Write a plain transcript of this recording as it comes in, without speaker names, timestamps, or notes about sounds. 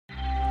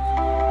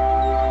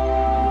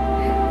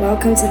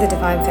Welcome to the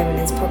Divine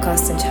Feminines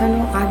podcast and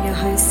channel. I'm your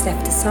host,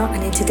 Steph Dessart,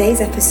 and in today's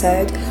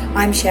episode,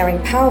 I'm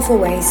sharing powerful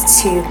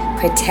ways to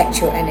protect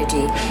your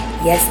energy.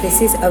 Yes,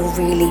 this is a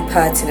really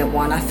pertinent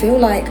one. I feel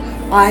like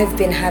I've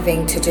been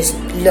having to just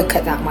look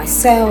at that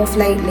myself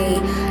lately,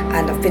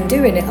 and I've been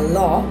doing it a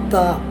lot,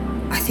 but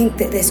I think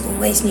that there's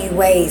always new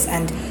ways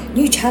and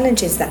new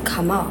challenges that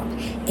come up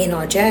in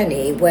our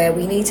journey where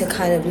we need to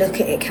kind of look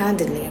at it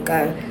candidly and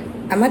go,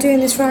 am I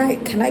doing this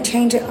right? Can I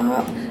change it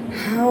up?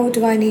 How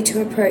do I need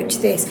to approach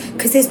this?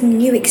 Because there's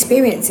new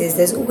experiences.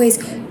 There's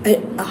always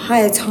a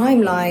higher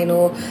timeline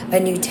or a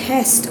new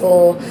test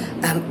or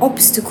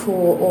obstacle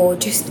or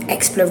just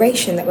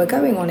exploration that we're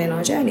going on in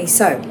our journey.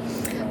 So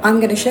I'm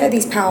going to share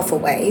these powerful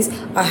ways.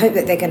 I hope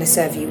that they're going to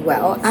serve you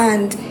well.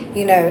 And,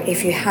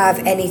 if you have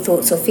any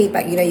thoughts or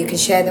feedback, you can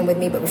share them with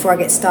me. But before I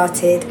get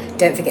started,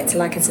 don't forget to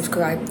like and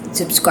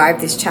subscribe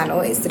this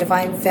channel. It's The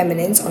Divine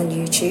Feminines on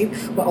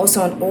YouTube. We're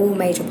also on all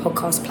major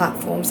podcast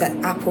platforms at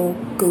Apple,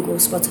 Google,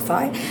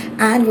 Spotify.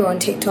 And we're on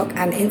TikTok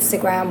and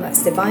Instagram.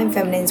 That's Divine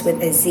Feminines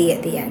with a Z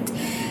at the end.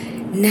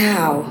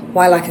 Now,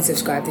 why like and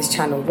subscribe this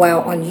channel?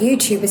 Well, on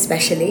YouTube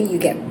especially, you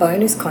get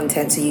bonus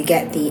content. So you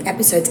get the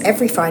episodes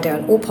every Friday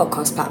on all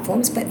podcast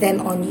platforms. But then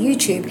on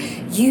YouTube,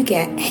 you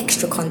get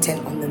extra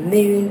content on the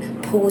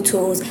moon,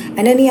 portals,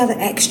 and any other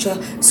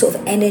extra sort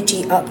of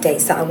energy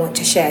updates that I want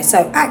to share.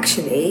 So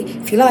actually,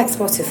 if you like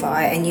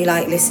Spotify and you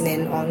like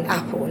listening on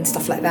Apple and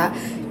stuff like that,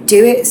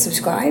 do it,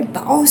 subscribe,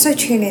 but also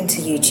tune into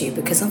YouTube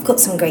because I've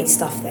got some great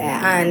stuff there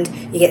and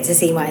you get to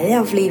see my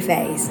lovely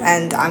face,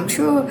 and I'm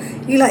sure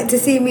you like to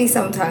see me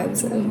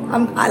sometimes.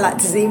 I like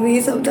to see me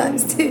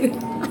sometimes too.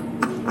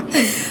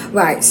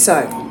 Right,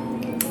 so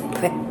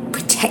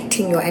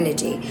protecting your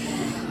energy.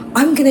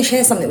 I'm going to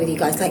share something with you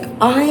guys.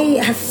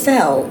 I have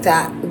felt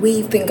that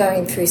we've been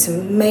going through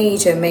some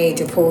major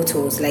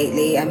portals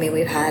lately. I mean,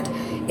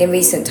 in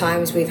recent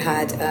times, we've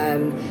had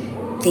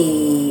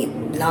the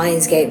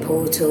Lionsgate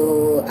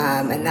portal,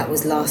 and that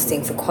was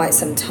lasting for quite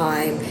some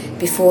time.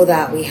 Before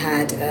that, we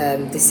had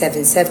the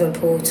 7-7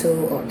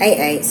 portal, or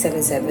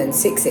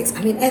 887766.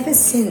 I mean, ever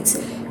since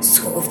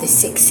sort of the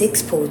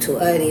 6-6 portal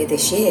earlier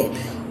this year,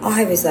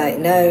 I was like,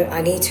 no,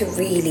 I need to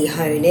really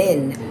hone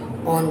in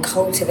on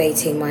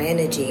cultivating my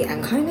energy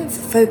and kind of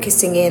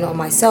focusing in on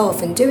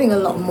myself and doing a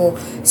lot more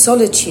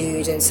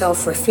solitude and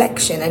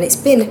self-reflection, and it's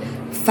been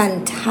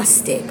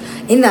fantastic.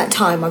 In that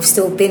time, I've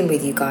still been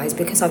with you guys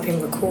because I've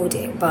been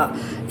recording, but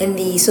in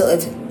the sort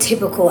of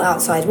typical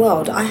outside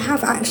world, I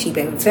have actually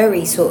been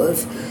very sort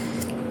of,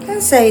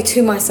 let's say,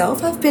 to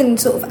myself. I've been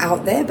sort of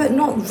out there, but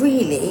not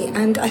really,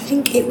 and I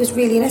think it was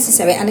really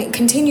necessary, and it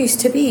continues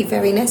to be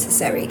very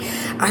necessary,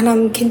 and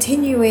I'm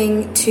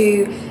continuing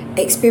to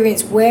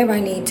experience where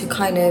I need to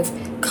kind of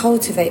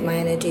cultivate my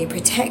energy,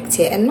 protect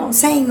it, and not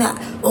saying that,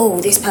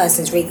 oh, this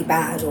person's really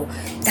bad or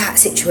that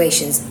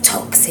situation's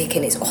toxic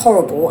and it's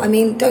horrible. I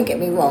mean, don't get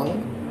me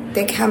wrong,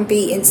 there can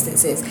be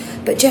instances,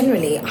 but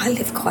generally I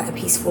live quite a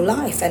peaceful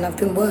life and I've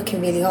been working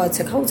really hard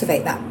to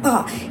cultivate that.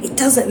 But it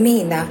doesn't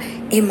mean that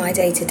in my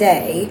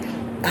day-to-day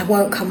I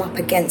won't come up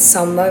against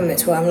some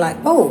moments where I'm like,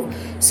 oh,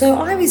 so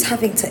I was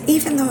having to,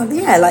 even though,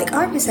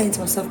 I was saying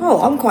to myself,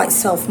 oh, I'm quite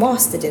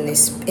self-mastered in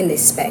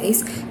this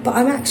space, but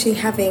I'm actually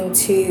having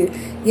to,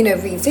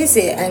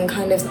 revisit and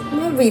kind of,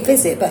 not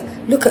revisit, but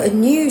look at a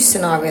new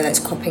scenario that's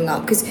cropping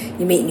up, because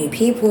you meet new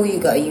people,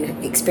 you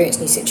experience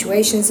new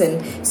situations,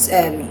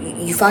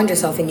 and you find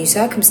yourself in new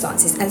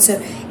circumstances, and so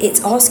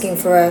it's asking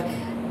for a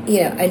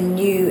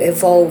new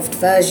evolved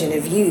version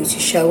of you to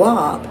show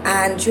up,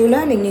 and you're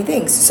learning new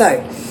things.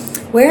 So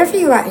wherever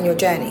you're at in your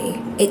journey,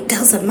 it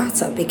doesn't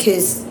matter,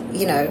 because,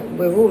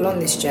 we're all on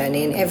this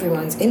journey and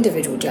everyone's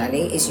individual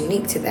journey is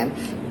unique to them,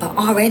 but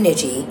our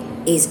energy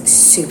is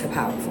super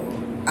powerful.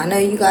 I know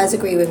you guys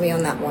agree with me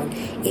on that one.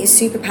 It is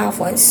super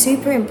powerful. It's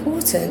super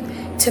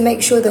important to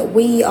make sure that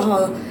we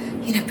are,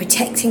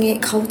 protecting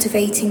it,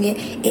 cultivating it.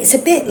 It's a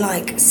bit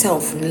like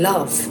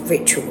self-love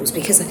rituals,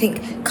 because I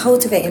think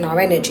cultivating our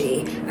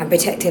energy and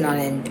protecting our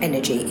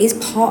energy is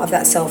part of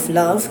that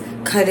self-love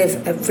kind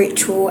of a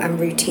ritual and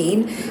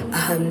routine.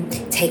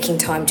 Taking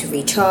time to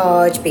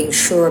recharge, being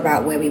sure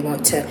about where we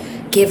want to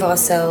give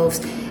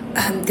ourselves.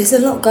 There's a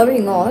lot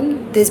going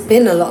on. There's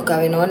been a lot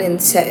going on in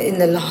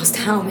the last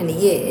how many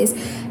years,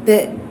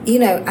 but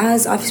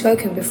as I've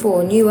spoken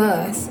before, New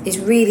Earth is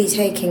really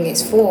taking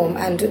its form,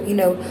 and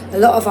a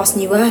lot of us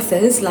New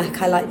Earthers,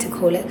 like I like to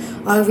call it,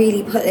 are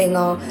really putting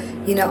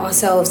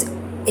ourselves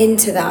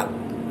into that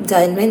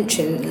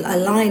dimension,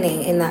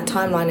 aligning in that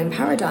timeline and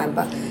paradigm.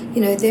 But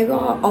there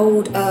are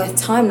old Earth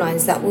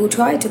timelines that will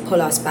try to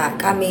pull us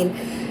back. I mean,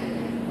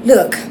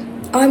 look,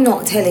 I'm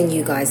not telling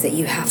you guys that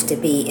you have to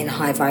be in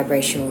high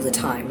vibration all the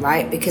time,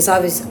 right? Because I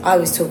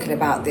was talking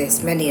about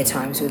this many a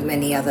times with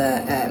many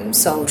other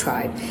soul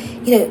tribe.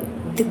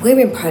 We're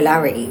in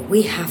polarity.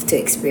 We have to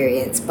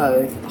experience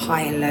both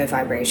high and low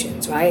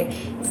vibrations, right?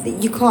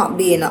 You can't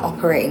be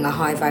operating a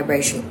high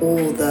vibration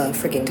all the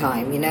frigging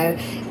time,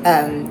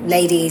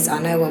 Ladies, I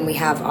know when we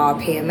have our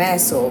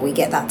PMS or we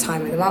get that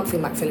time of the month, we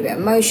might feel a bit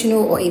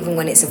emotional, or even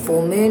when it's a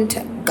full moon,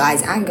 to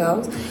guys and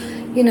girls,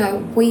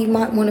 we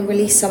might want to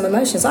release some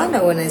emotions. I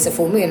know when there's a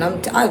full moon,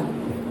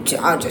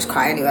 I'll just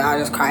cry anyway. I'll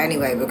just cry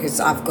anyway because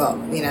I've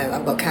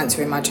got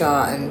cancer in my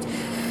chart and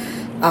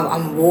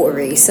I'm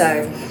watery,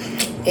 so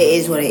it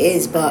is what it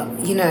is. But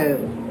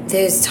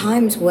there's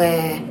times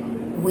where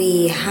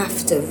we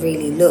have to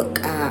really look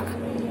at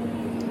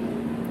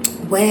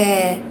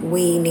where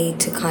we need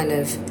to kind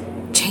of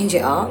change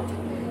it up,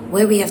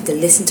 where we have to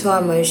listen to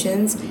our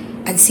emotions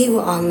and see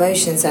what our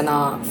emotions and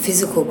our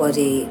physical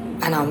body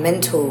and our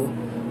mental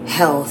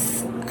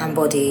health and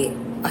body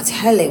are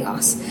telling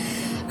us.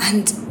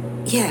 And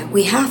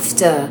we have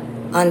to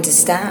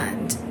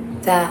understand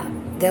that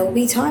there will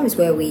be times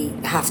where we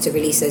have to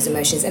release those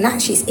emotions. And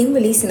actually, it's in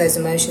releasing those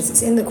emotions,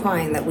 it's in the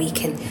crying that we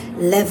can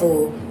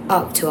level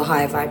up to a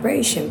higher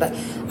vibration. But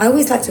I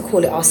always like to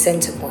call it our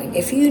center point.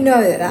 If you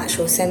know that that's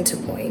your center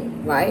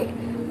point, right,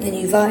 and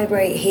you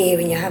vibrate here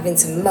and you're having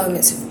some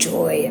moments of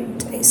joy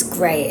and it's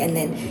great, and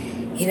then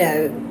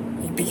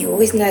but you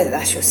always know that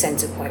that's your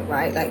center point,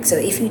 right? Like, so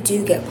if you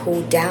do get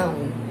pulled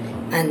down,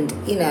 and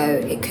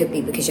it could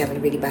be because you're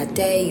having a really bad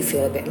day, you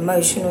feel a bit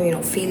emotional, you're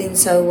not feeling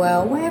so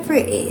well, whatever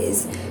it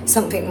is,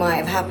 something might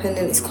have happened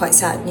and it's quite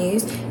sad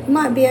news. You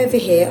might be over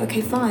here,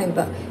 okay, fine,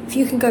 but if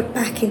you can go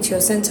back into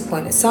your center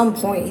point at some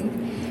point,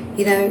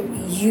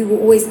 you will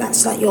always,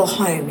 that's like your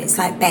home, it's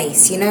like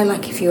base,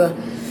 like if you were,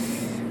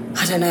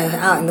 I don't know,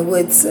 out in the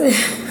woods,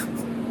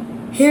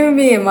 hearing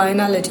me and my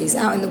analogies,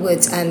 out in the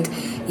woods, and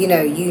you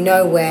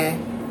know where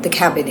the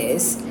cabin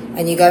is,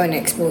 and you go and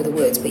explore the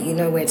woods, but you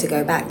know where to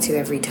go back to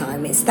every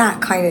time. It's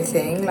that kind of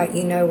thing, like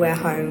where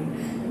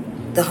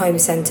the home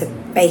center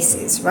base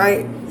is,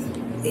 right?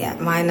 Yeah,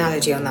 my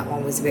analogy on that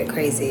one was a bit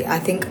crazy. I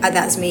think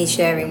that's me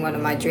sharing one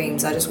of my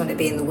dreams. I just want to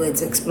be in the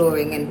woods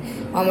exploring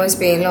and almost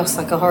being lost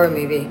like a horror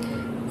movie.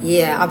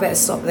 Yeah, I better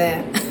stop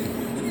there.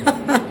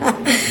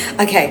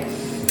 Okay,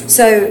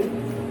 so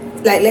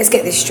let's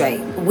get this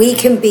straight. We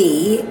can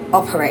be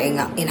operating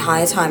in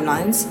higher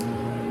timelines,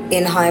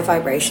 in higher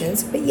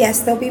vibrations, but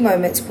yes, there'll be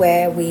moments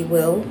where we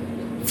will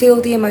feel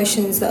the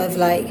emotions of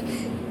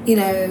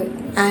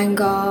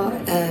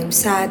anger,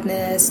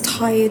 sadness,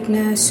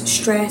 tiredness,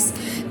 stress.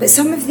 But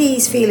some of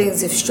these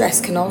feelings of stress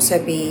can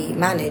also be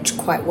managed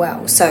quite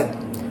well. So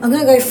I'm going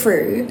to go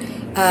through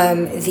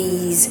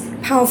these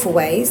powerful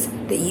ways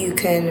that you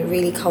can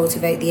really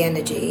cultivate the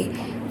energy,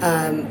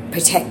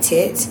 protect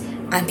it,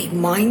 and be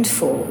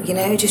mindful,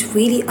 just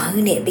really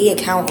own it, be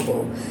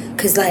accountable.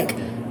 Because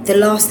the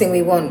last thing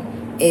we want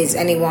is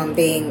anyone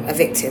being a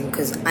victim,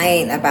 because I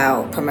ain't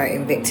about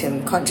promoting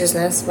victim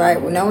consciousness,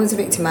 right? Well, no one's a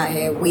victim out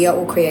here. We are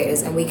all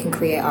creators and we can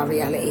create our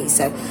reality.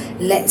 So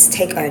let's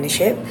take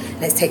ownership.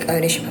 Let's take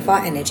ownership of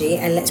our energy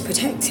and let's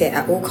protect it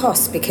at all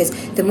costs, because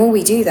the more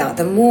we do that,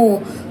 the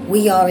more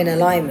we are in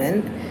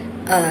alignment,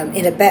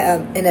 in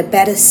a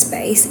better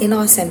space, in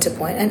our center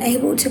point, and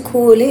able to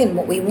call in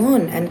what we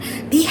want and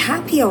be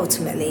happy.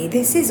 Ultimately,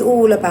 this is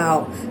all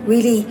about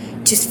really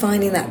just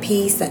finding that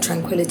peace, that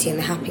tranquility, and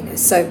the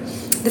happiness. So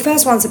the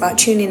first one's about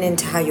tuning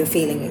into how you're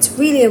feeling. It's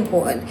really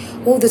important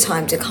all the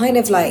time to kind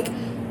of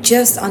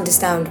just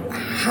understand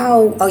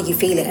how are you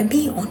feeling and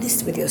be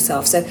honest with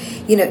yourself. So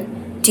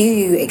do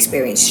you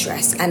experience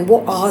stress, and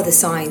what are the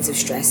signs of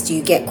stress? Do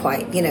you get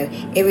quite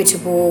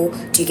irritable?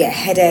 Do you get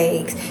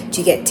headaches?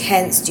 Do you get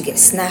tense? Do you get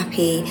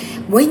snappy?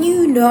 When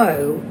you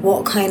know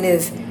what kind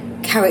of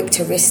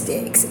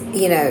characteristics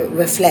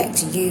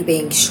reflect you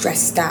being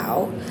stressed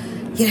out,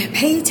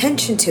 pay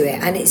attention to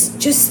it. And it's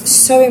just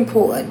so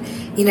important.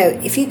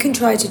 If you can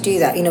try to do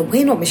that,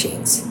 we're not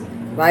machines,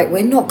 right?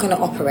 We're not going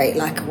to operate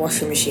like a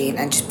washing machine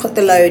and just put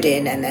the load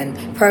in and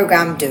then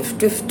program,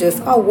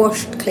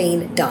 washed,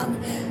 clean,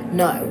 done.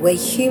 No, we're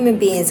human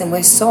beings and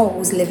we're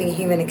souls living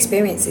human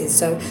experiences.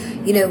 So,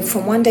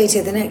 from one day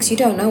to the next, you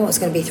don't know what's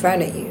going to be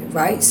thrown at you,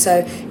 right?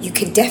 So you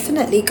could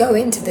definitely go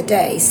into the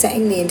day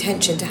setting the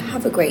intention to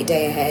have a great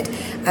day ahead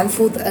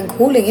and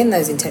calling in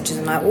those intentions.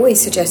 And I always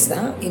suggest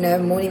that,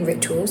 morning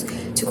rituals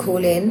to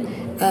call in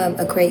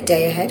a great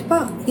day ahead.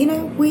 But,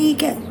 we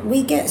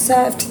get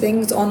served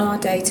things on our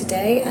day to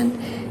day,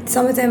 and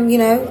some of them,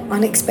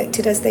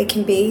 unexpected as they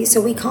can be. So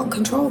we can't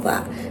control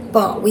that,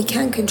 but we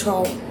can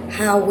control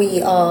how we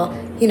are,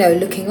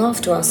 looking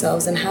after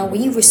ourselves and how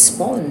we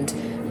respond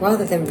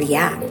rather than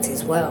react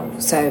as well.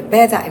 So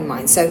bear that in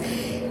mind. So,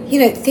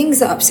 things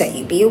that upset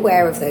you, be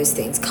aware of those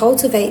things.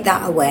 Cultivate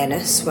that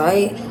awareness,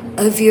 right,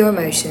 of your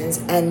emotions.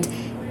 And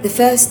the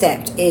first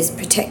step is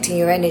protecting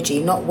your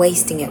energy, not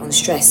wasting it on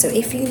stress. So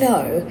if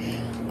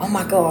oh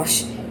my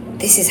gosh,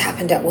 this has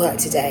happened at work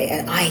today,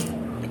 and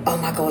oh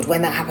my God,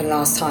 when that happened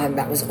last time,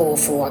 that was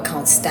awful. I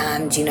can't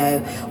stand,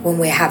 when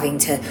we're having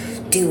to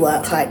do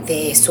work like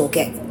this or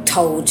get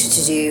told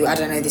to do,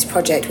 this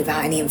project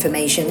without any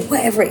information,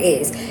 whatever it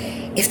is.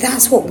 If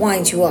that's what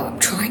winds you up,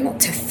 try not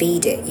to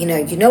feed it. You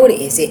know what it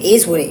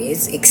is what it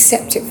is,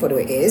 accept it for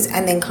what it is,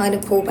 and then kind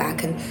of pull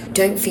back and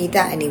don't feed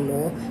that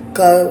anymore.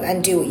 Go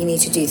and do what you need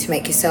to do to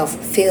make yourself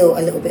feel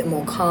a little bit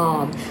more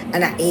calm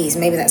and at ease.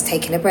 Maybe that's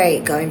taking a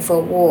break, going for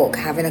a walk,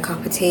 having a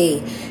cup of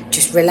tea,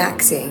 just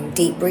relaxing,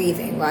 deep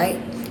breathing, right?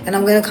 And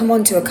I'm going to come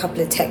on to a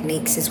couple of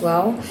techniques as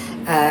well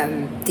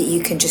that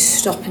you can just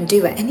stop and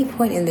do at any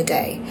point in the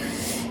day.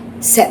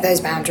 Set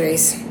those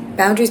boundaries.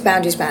 Boundaries.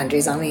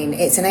 I mean,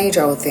 it's an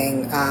age-old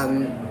thing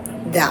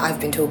that I've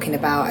been talking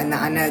about, and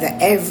that I know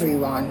that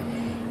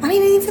everyone, I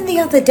mean, even the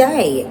other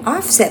day,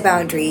 I've set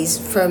boundaries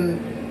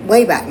from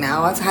way back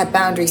now. I've had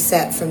boundaries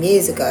set from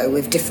years ago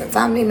with different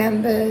family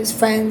members,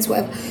 friends,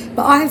 whatever.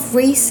 But I've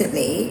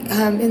recently,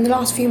 in the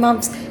last few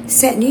months,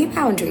 set new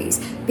boundaries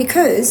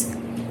because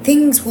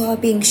things were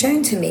being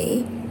shown to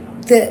me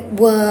that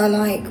were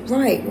like,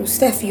 right, well,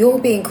 Steph, you're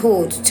being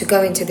called to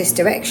go into this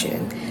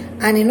direction.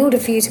 And in order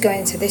for you to go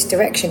into this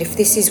direction, if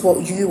this is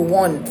what you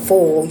want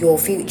for your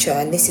future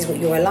and this is what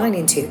you're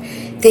aligning to,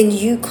 then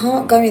you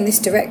can't go in this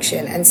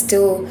direction and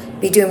still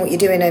be doing what you're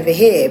doing over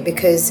here,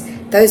 because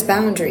those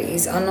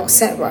boundaries are not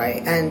set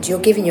right and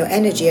you're giving your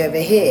energy over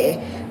here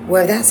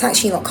where that's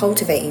actually not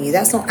cultivating you.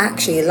 That's not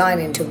actually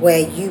aligning to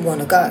where you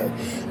want to go.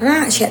 And I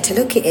actually had to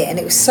look at it, and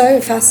it was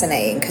so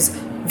fascinating because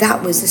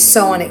that was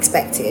so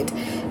unexpected.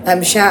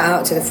 Shout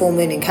out to the full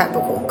moon in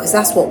Capricorn, because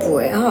that's what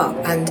brought it up.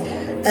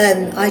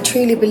 And I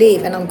truly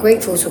believe, and I'm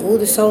grateful to all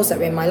the souls that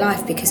are in my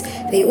life, because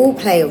they all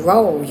play a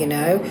role, you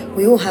know.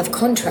 We all have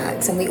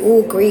contracts and we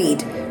all agreed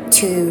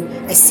to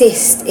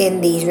assist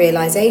in these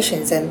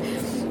realizations. And,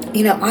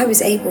 you know, I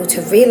was able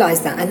to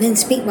realize that and then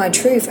speak my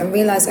truth and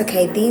realize,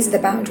 okay, these are the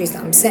boundaries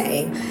that I'm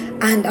setting.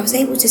 And I was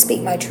able to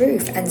speak my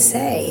truth and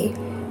say,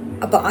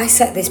 but I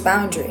set this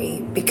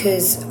boundary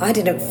because I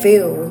didn't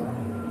feel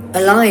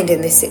aligned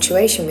in this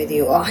situation with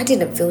you, or I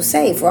didn't feel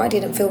safe, or I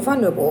didn't feel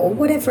vulnerable, or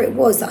whatever it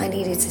was that I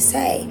needed to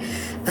say.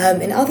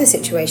 In other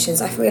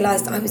situations, I've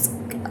realized I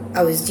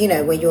was, you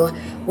know, where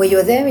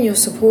you're there and you're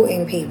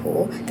supporting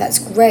people, that's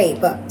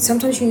great, but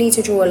sometimes you need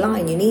to draw a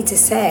line. You need to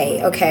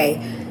say, okay,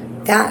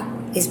 that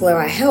is where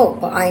I help,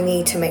 but I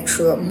need to make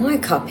sure my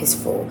cup is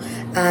full.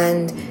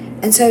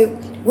 And so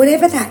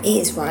whatever that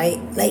is, right,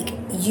 like,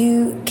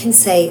 you can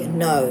say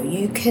no.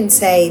 You can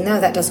say, no,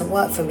 that doesn't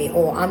work for me,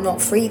 or I'm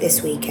not free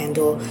this weekend,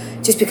 or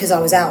just because I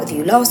was out with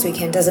you last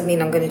weekend doesn't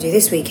mean I'm going to do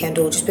this weekend,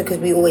 or just because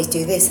we always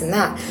do this and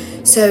that.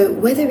 So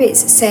whether it's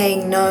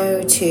saying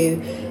no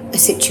to a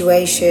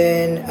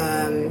situation,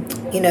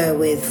 you know,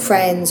 with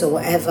friends or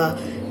whatever,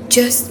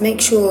 just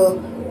make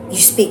sure you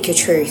speak your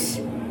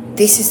truth.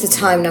 This is the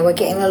time now. We're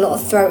getting a lot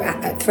of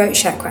throat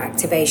chakra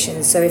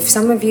activation. So if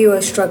some of you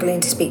are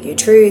struggling to speak your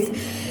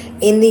truth,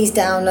 in these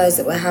downloads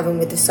that we're having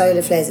with the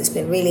solar flares, it's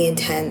been really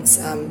intense.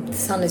 The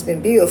sun has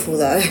been beautiful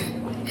though.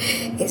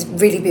 It's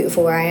really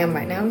beautiful where I am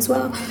right now as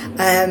well.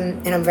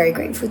 And I'm very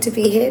grateful to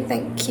be here.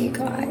 Thank you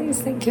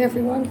guys. Thank you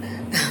everyone.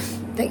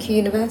 Thank you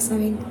universe. I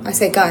mean, I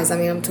say guys, I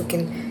mean, I'm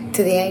talking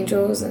to the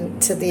angels and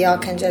to the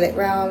archangelic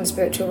realm,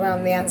 spiritual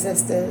realm, the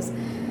ancestors,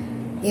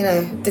 you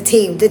know, the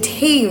team,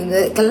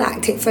 the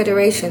Galactic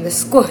Federation, the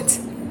squad.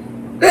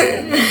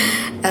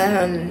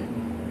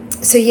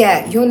 So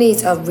yeah, your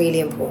needs are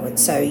really important.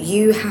 So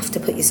you have to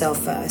put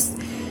yourself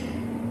first.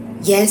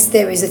 Yes,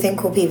 there is a thing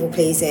called people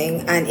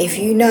pleasing, and if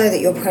you know that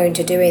you're prone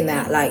to doing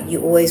that, like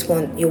you're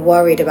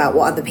worried about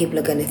what other people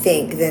are going to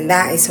think, then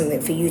that is something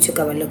for you to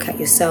go and look at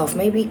yourself.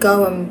 Maybe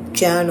go and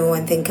journal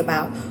and think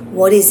about,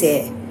 what is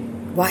it?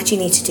 Why do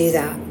you need to do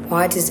that?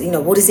 What does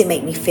it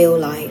make me feel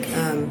like?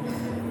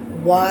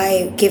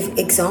 Why? Give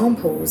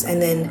examples,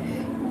 and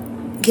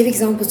then give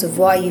examples of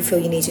why you feel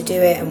you need to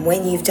do it and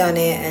when you've done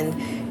it,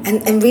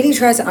 and really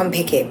try to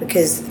unpick it,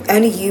 because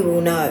only you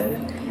will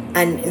know,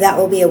 and that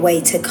will be a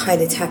way to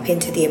kind of tap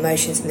into the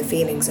emotions and the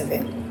feelings of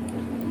it.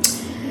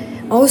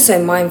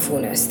 Also,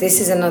 mindfulness. This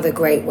is another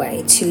great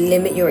way to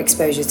limit your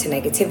exposure to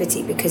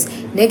negativity, because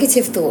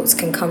negative thoughts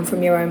can come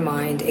from your own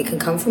mind, it can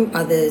come from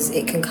others,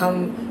 it can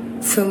come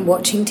from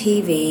watching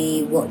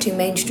TV, watching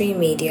mainstream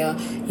media.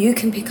 You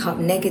can pick up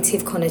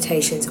negative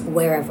connotations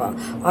wherever.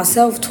 Our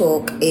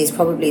self-talk is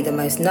probably the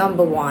most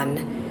number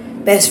one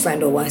best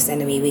friend or worst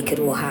enemy we could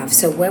all have.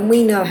 So when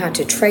we know how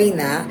to train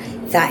that,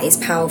 that is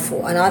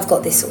powerful. And I've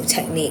got this sort of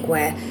technique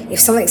where if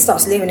something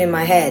starts living in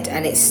my head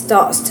and it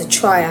starts to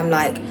try, I'm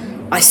like,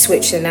 I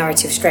switch the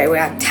narrative straight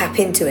away. I tap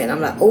into it and I'm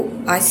like, oh,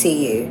 I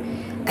see you.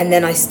 And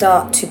then I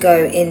start to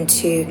go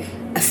into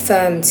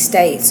affirmed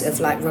states of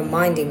like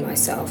reminding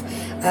myself.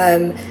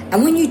 And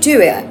when you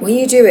do it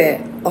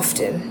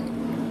often,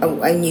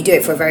 and you do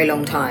it for a very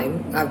long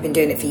time, I've been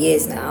doing it for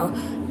years now,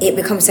 it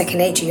becomes second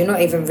nature. You're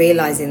not even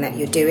realizing that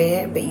you're doing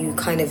it, but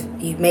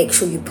you make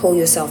sure you pull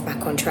yourself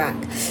back on track.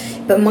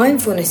 But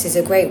mindfulness is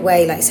a great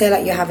way, like say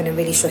like you're having a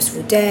really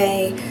stressful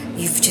day,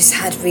 you've just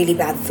had really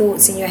bad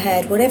thoughts in your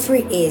head, whatever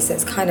it is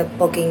that's kind of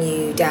bogging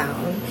you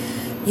down,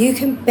 you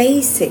can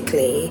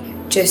basically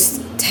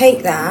just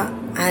take that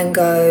and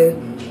go,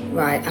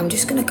 right, I'm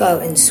just going to go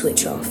and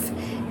switch off.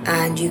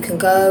 And you can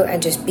go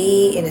and just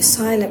be in a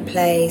silent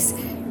place,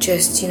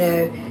 just, you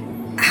know,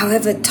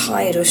 however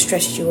tired or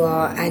stressed you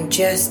are, and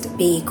just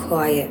be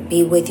quiet,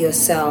 be with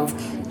yourself,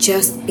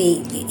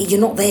 you're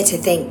not there to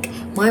think.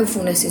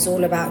 Mindfulness is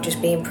all about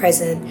just being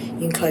present.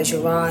 You can close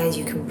your eyes,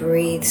 you can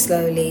breathe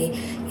slowly,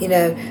 you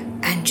know,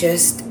 and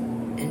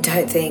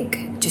don't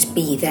think, just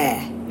be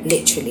there.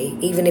 literally.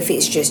 Even if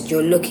it's just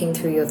you're looking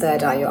through your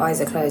third eye, your eyes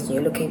are closed, and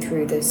you're looking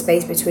through the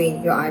space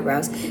between your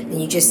eyebrows,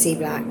 and you just see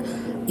black.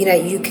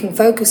 You can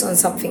focus on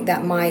something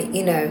that might,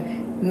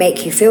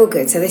 make you feel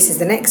good. So this is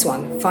the next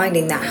one,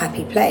 finding that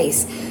happy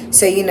place.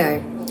 So,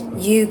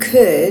 you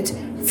could,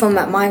 from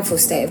that mindful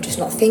state of just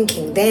not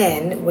thinking,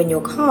 then when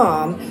you're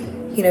calm,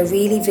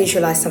 really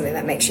visualize something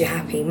that makes you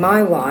happy.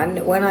 My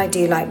one, when I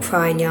do like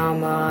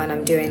pranayama and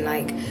I'm doing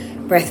like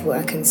breath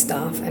work and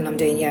stuff and I'm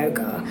doing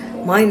yoga,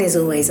 mine is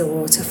always a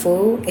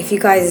waterfall. If you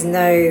guys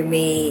know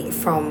me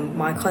from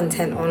my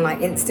content on like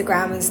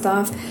Instagram and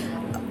stuff,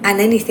 and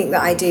anything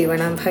that I do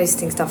when I'm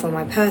posting stuff on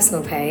my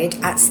personal page,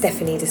 at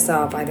Stephanie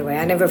Dessar, by the way,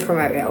 I never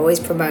promote it, I always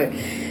promote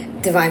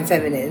Divine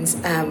Feminines,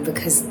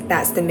 because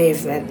that's the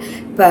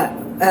movement. But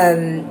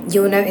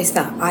you'll notice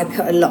that I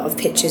put a lot of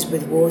pictures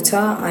with water.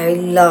 I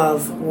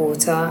love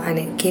water, and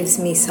it gives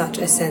me such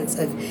a sense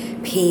of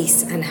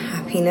peace and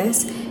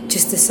happiness.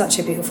 Just such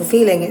a beautiful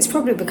feeling. It's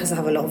probably because I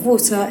have a lot of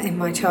water in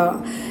my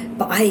chart,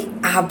 but I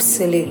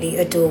absolutely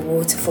adore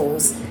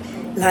waterfalls.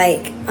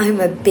 Like, I'm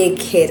a big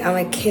kid. I'm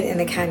a kid in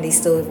a candy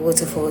store with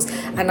waterfalls,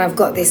 and I've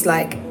got this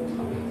like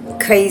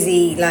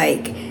crazy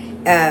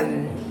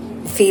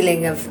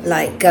feeling of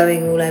like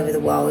going all over the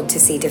world to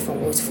see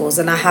different waterfalls,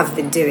 and I have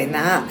been doing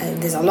that,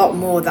 and there's a lot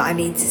more that I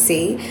need to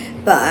see,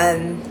 but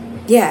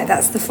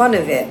that's the fun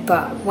of it.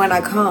 But when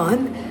I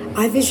can't,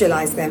 I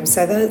visualize them.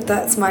 So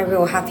that's my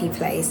real happy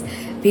place.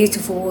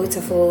 Beautiful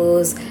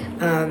waterfalls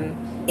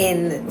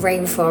in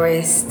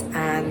rainforest,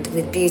 and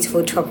with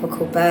beautiful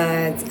tropical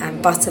birds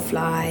and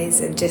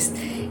butterflies, and just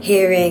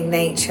hearing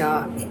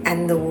nature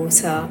and the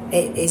water.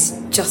 It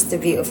is just a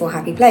beautiful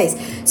happy place.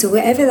 So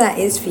wherever that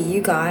is for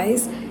you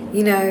guys,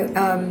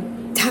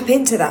 tap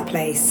into that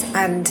place.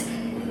 And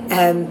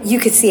you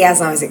could see, as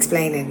I was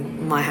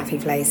explaining my happy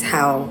place,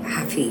 how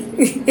happy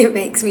it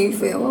makes me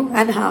feel,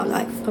 and how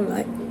I'm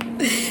like,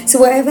 so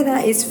whatever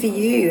that is for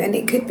you. And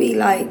it could be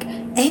like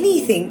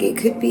anything. It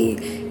could be,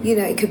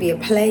 it could be a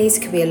place,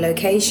 it could be a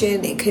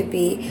location, it could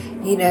be,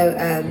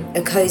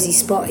 a cozy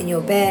spot in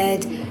your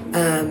bed.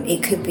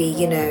 It could be,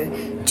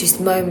 just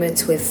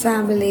moments with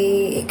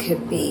family. It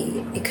could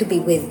be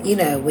with,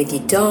 with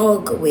your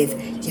dog,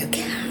 with your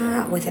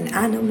cat, with an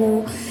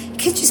animal. It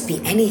could just be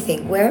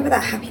anything. Wherever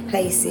that happy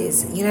place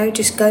is,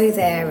 just go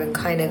there and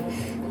kind of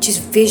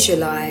just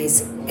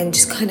visualize and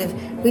just kind of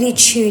really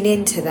tune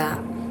into that.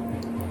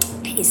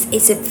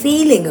 It's a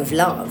feeling of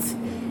love.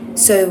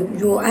 So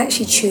you're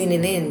actually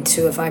tuning in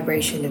to a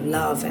vibration of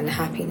love and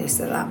happiness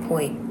at that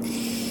point.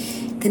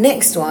 The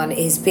next one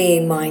is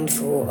being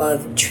mindful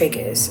of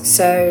triggers.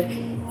 So,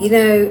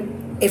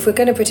 if we're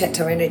going to protect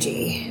our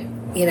energy,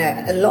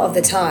 a lot of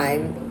the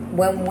time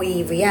when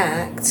we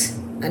react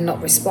and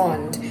not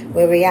respond,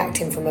 we're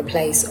reacting from a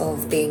place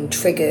of being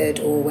triggered,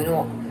 or we're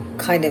not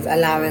kind of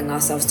allowing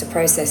ourselves to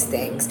process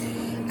things,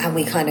 and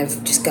we kind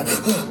of just go,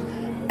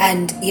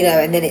 and,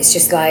 and then it's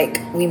just like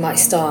we might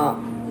start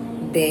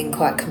being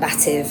quite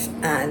combative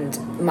and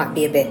might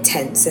be a bit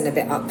tense and a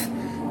bit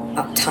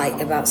uptight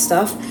about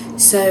stuff.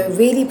 So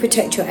really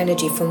protect your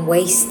energy from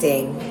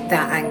wasting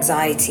that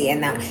anxiety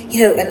and that,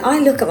 and I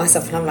look at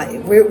myself and I'm like,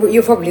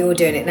 you're probably all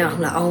doing it now.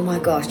 I'm like, oh my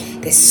gosh,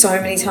 there's so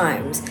many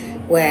times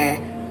where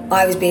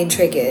I was being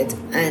triggered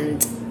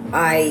and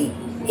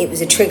it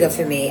was a trigger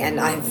for me, and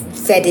I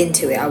fed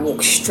into it. I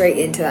walked straight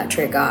into that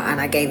trigger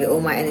and I gave it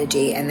all my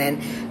energy, and then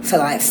for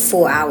like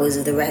 4 hours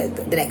of the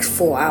next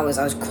 4 hours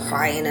I was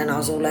crying and I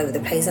was all over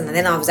the place, and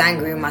then I was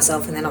angry with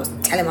myself, and then I was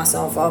telling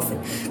myself off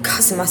and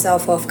cussing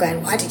myself off,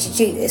 going, why did you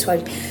do this?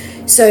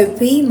 So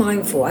be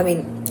mindful. I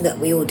mean, look,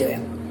 we all do it.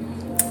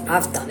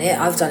 I've done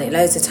it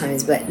loads of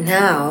times, but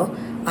now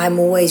I'm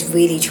always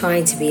really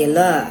trying to be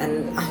alert,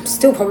 and I'm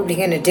still probably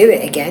going to do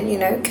it again,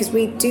 because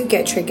we do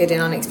get triggered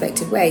in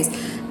unexpected ways.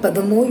 But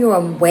the more you're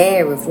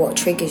aware of what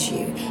triggers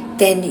you,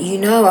 then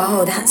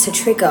oh, that's a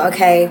trigger.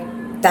 Okay,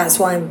 that's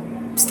why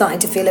I'm starting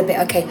to feel a bit,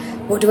 okay,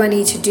 what do I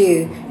need to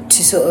do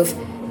to sort of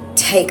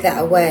take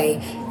that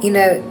away?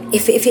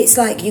 If it's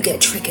like you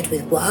get triggered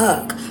with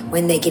work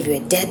when they give you a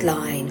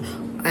deadline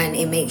and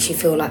it makes you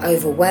feel like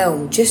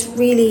overwhelmed, just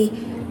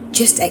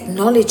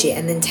acknowledge it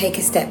and then take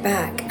a step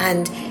back.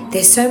 And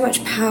there's so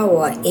much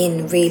power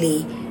in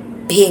really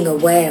being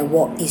aware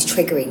what is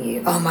triggering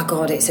you. Oh my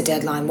God, it's a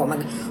deadline.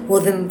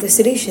 Well, then the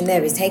solution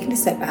there is taking a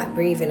step back,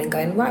 breathing and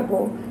going, right,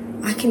 well,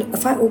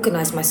 if I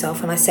organise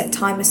myself and I set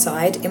time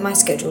aside in my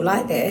schedule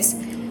like this,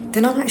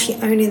 then I'm actually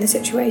owning the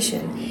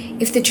situation.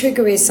 If the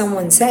trigger is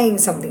someone saying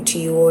something to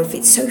you, or if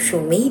it's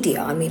social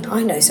media, I mean,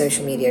 I know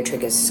social media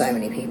triggers so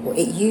many people.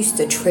 It used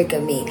to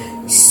trigger me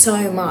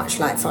so much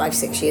like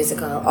 5-6 years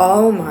ago.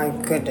 Oh my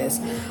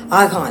goodness.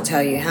 I can't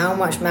tell you how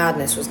much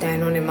madness was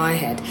going on in my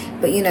head.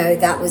 But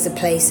that was a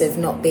place of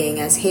not being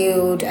as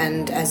healed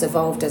and as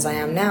evolved as I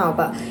am now.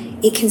 But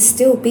it can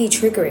still be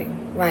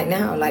triggering right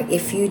now. Like,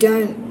 if you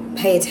don't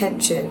pay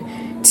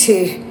attention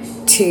to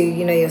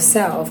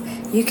yourself,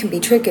 you can be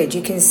triggered.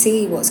 You can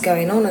see what's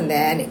going on in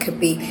there, and it could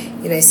be,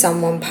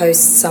 someone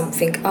posts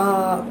something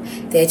up,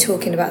 they're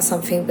talking about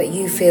something, but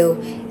you feel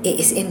it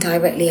is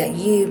indirectly at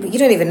you, but you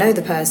don't even know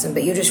the person,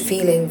 but you're just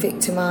feeling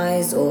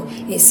victimized, or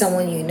it's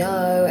someone you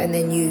know, and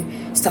then you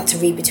start to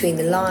read between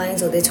the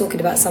lines, or they're talking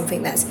about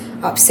something that's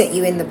upset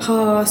you in the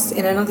past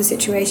in another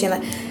situation,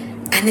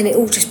 and then it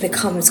all just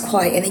becomes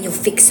quiet, and then you're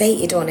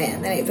fixated on it,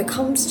 and then it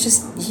becomes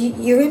just,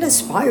 you're in a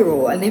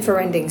spiral, a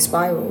never-ending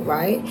spiral,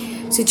 right?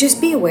 So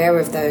just be aware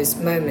of those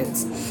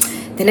moments.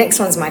 The next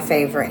one's my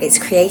favorite. It's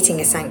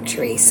creating a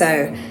sanctuary. So,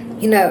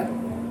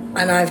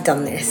 and I've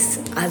done this.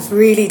 I've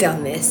really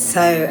done this.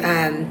 So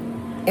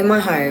in my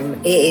home,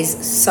 it is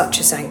such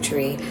a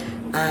sanctuary.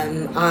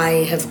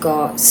 I have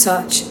got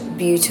such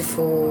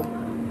beautiful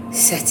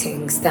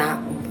settings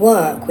that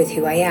work with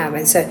who I am,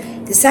 and so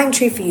the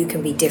sanctuary for you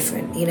can be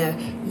different.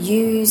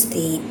 Use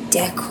the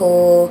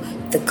decor,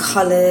 the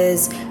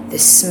colors, the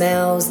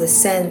smells, the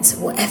scents,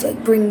 whatever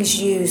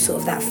brings you sort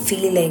of that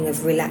feeling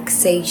of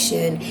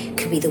relaxation. It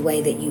could be the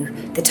way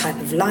that the type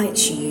of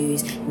lights you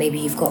use. Maybe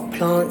you've got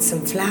plants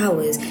and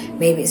flowers,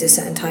 maybe it's a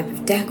certain type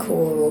of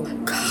decor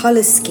or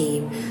color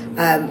scheme.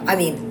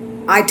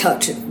 I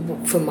touch,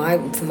 for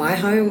my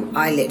home,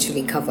 I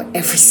literally cover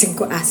every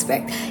single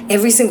aspect.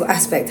 Every single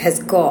aspect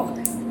has got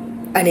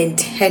an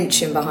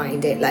intention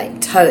behind it,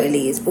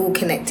 totally, it's all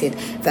connected.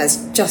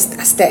 That's just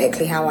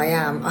aesthetically how I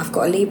am. I've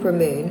got a Libra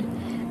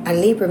moon, and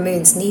Libra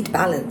moons need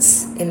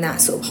balance in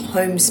that sort of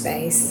home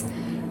space,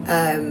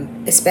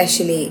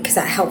 especially because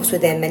that helps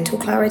with their mental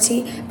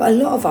clarity. But a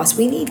lot of us,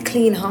 we need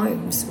clean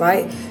homes,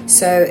 right?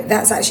 So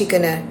that's actually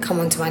going to come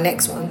on to my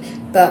next one.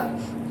 But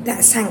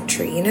that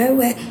sanctuary,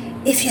 where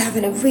if you're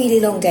having a really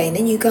long day and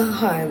then you go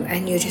home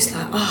and you're just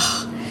like,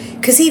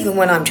 because even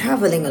when I'm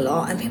traveling a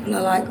lot and people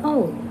are like,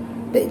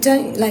 but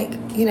don't,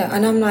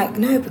 and I'm like,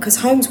 no, because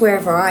home's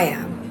wherever I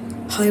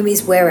am. Home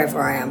is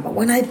wherever I am. But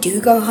when I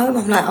do go home,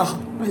 I'm like,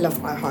 I love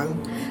my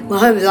home. My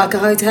home is like a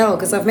hotel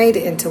because I've made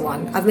it into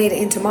one. I've made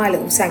it into my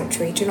little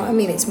sanctuary. Do you know what I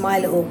mean? It's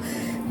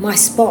my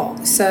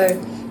spot.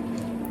 So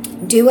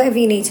do whatever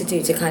you need to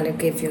do to kind of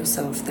give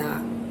yourself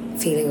that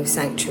feeling of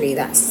sanctuary,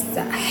 that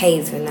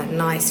haven, that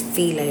nice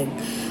feeling,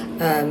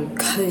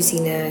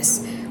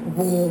 coziness,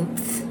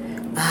 warmth,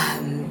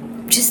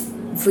 just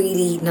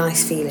really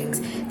nice feelings.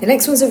 The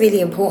next one's a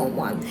really important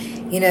one,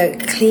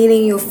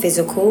 cleaning your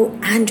physical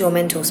and your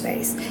mental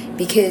space,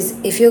 because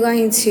if you're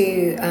going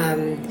to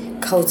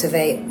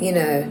cultivate,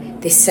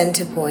 this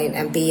center point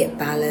and be at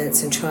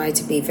balance and try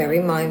to be very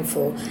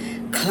mindful,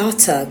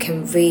 clutter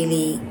can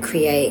really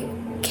create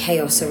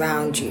chaos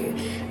around you.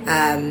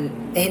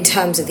 In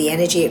terms of the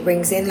energy it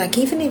brings in,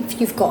 even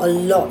if you've got a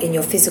lot in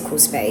your physical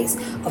space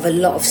of a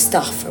lot of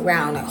stuff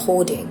around,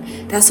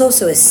 hoarding, that's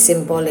also a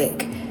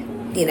symbolic,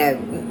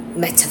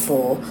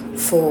 metaphor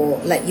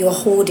for you're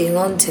hoarding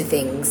on to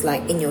things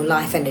in your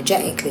life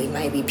energetically,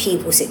 maybe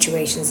people,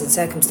 situations and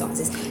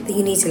circumstances that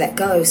you need to let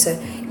go. So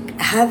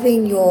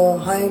having your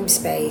home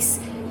space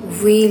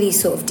really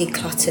sort of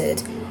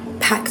decluttered,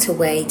 packed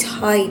away,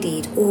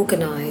 tidied,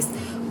 organized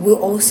will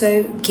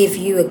also give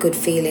you a good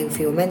feeling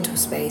for your mental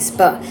space.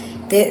 But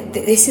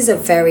this is a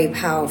very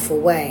powerful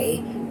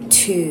way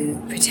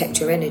to protect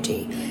your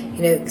energy.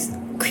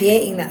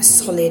 Creating that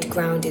solid,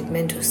 grounded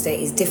mental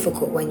state is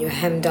difficult when you're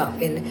hemmed up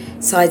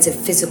in sides of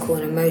physical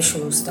and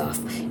emotional stuff.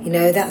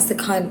 That's the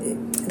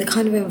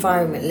kind of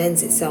environment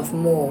lends itself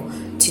more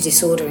to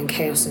disorder and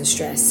chaos and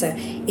stress. So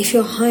if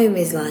your home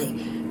is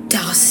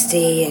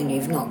dusty and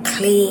you've not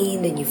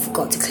cleaned and you've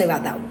got to clear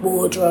out that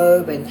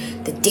wardrobe and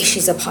the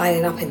dishes are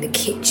piling up in the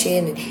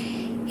kitchen,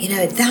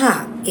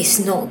 that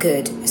is not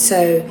good.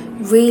 So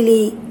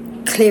really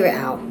clear it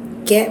out.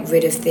 Get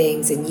rid of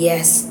things, and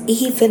yes,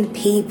 even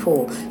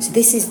people. So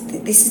this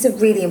is a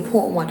really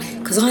important one,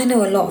 because I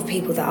know a lot of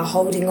people that are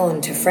holding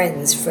on to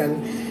friends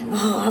from,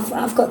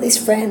 I've got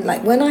this friend.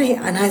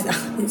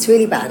 It's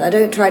really bad. I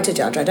don't try to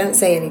judge. I don't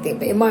say anything,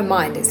 but in my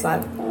mind, it's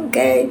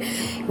okay.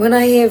 When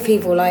I hear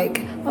people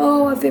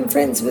I've been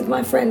friends with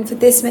my friend for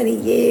this many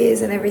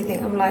years and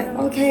everything, I'm like,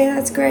 okay,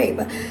 that's great,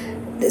 but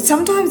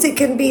sometimes it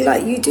can be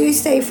you do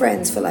stay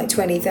friends for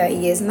 20, 30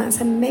 years, and that's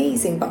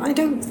amazing. But I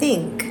don't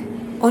think,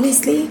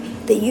 honestly,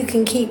 that you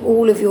can keep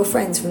all of your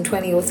friends from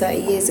 20 or 30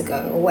 years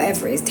ago, or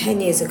whatever it is,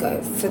 10 years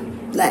ago, for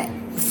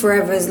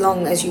forever, as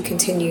long as you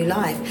continue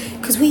life.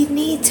 Because we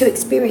need to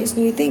experience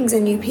new things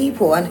and new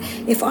people. And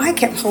if I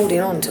kept holding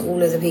on to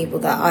all of the people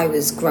that I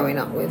was growing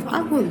up with,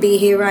 I wouldn't be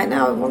here right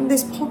now on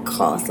this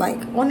podcast.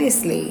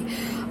 Honestly,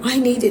 I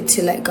needed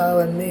to let go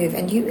and move.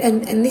 And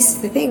this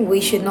is the thing,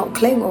 we should not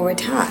cling or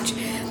attach.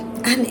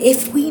 And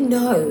if we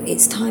know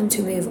it's time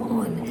to move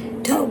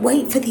on, don't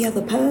wait for the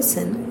other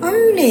person.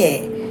 Own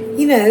it.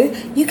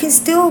 You can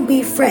still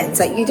be friends.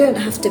 You don't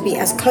have to be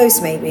as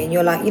close maybe, and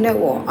you're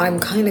what, I'm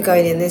kind of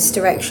going in this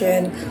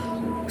direction,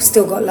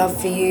 still got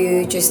love for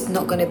you, just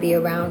not going to be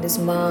around as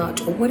much,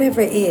 or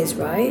whatever it is,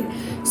 right?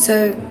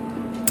 So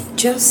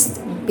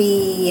just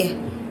be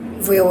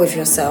real with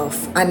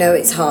yourself. I know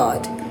it's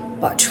hard,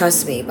 but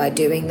trust me, by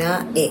doing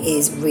that, it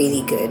is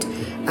really good.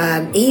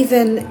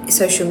 Even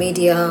social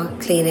media,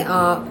 clean it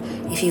up,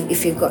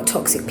 if you've got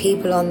toxic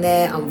people on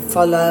there,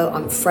 unfollow,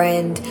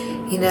 unfriend.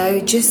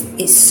 Just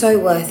it's so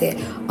worth it.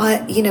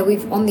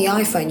 We've on the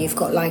iPhone, you've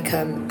got like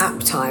app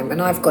time, and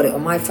I've got it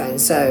on my phone.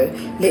 So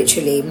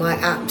literally, my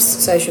apps,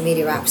 social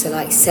media apps, are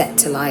like set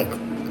to like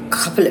a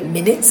couple of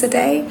minutes a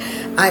day,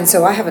 and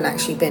so I haven't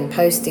actually been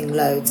posting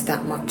loads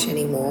that much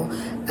anymore.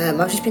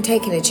 I've just been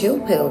taking a chill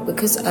pill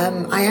because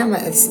I am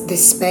at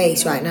this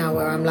space right now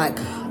where I'm like,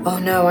 oh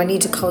no, I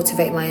need to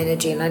cultivate my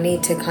energy, and I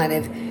need to kind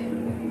of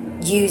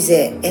use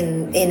it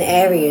in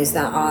areas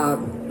that are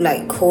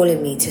like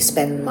calling me to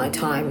spend my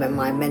time and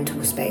my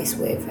mental space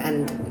with,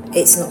 and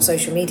it's not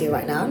social media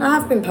right now. And I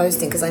have been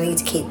posting because I need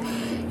to keep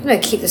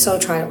the Soul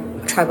Tribe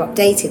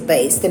updated, but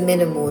it's the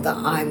minimal that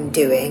I'm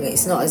doing.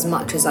 It's not as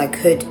much as I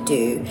could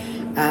do,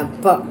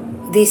 but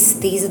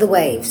these are the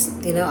waves.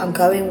 I'm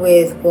going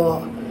with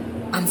what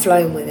I'm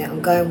flowing with it.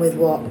 I'm going with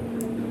what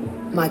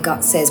my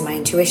gut says, my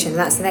intuition.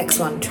 That's the next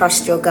one.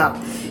 Trust your gut.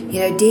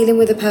 Dealing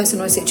with a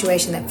person or a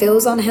situation that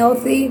feels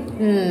unhealthy,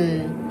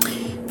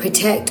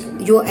 protect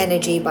your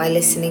energy by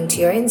listening to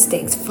your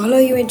instincts. Follow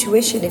your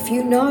intuition. If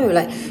you'll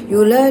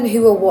learn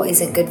who or what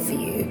isn't good for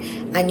you,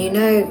 and you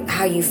know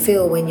how you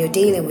feel when you're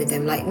dealing with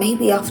them. Like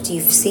maybe after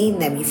you've seen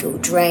them, you feel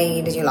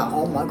drained and you're like,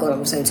 oh my God,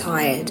 I'm so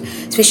tired.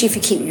 Especially if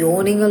you keep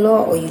yawning a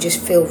lot, or you just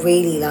feel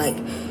really like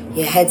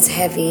your head's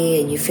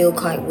heavy and you feel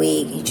quite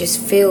weak. You just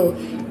feel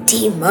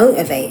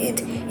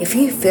demotivated. If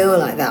you feel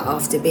like that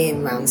after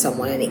being around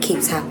someone and it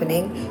keeps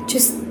happening,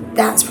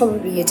 that's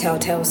probably your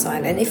telltale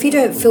sign. And if you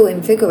don't feel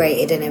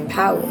invigorated and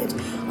empowered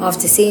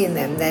after seeing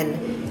them, then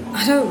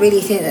I don't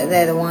really think that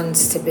they're the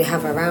ones to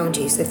have around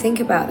you. So think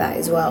about that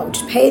as well.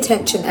 Just pay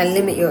attention and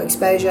limit your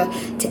exposure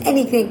to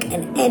anything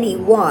and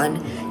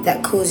anyone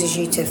that causes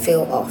you to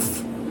feel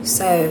off.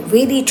 So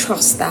really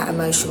trust that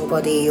emotional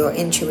body, your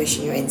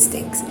intuition, your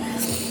instincts.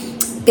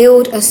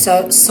 Build a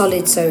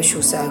solid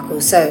social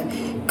circle. So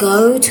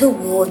go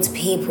towards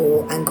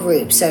people and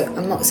groups. So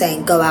I'm not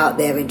saying go out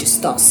there and just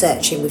start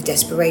searching with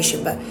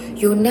desperation, but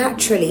you'll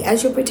naturally,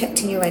 as you're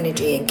protecting your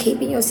energy and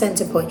keeping your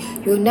center point,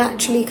 you'll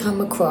naturally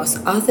come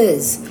across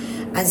others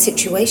and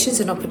situations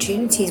and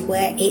opportunities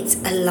where it's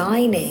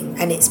aligning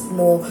and it's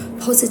more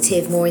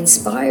positive, more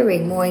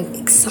inspiring, more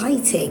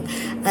exciting.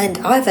 And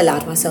I've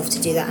allowed myself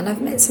to do that, and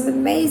I've met some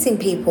amazing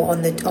people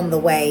on the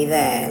way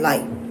there.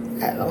 Like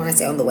when I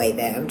say on the way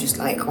there, I'm just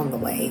like on the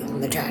way, on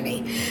the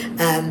journey.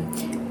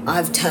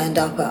 I've turned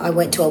up, I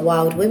went to a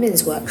Wild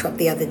Women's workshop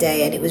the other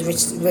day, and it was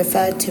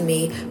referred to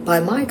me by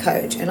my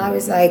coach, and I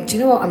was like, do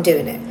you know what, I'm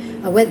doing it.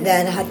 I went there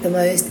and I had the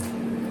most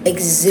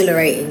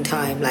exhilarating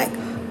time. Like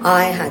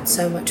I had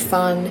so much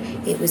fun.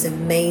 It was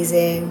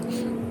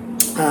amazing.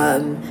 I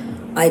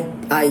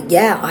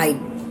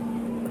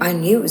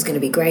knew it was going to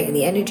be great, and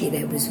the energy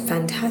there was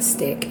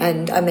fantastic,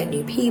 and I met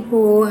new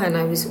people, and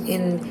I was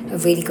in a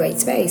really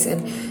great space.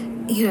 And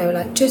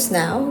like just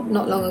now,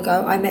 not long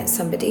ago, I met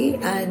somebody,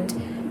 and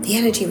the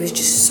energy was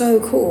just so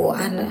cool,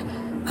 and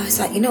I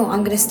was like, I'm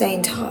going to stay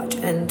in touch,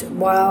 and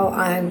while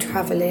I'm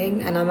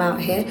traveling and I'm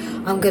out here,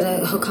 I'm going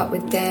to hook up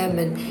with them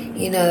and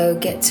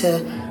get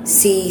to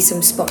see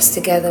some spots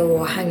together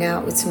or hang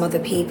out with some other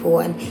people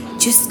and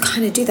just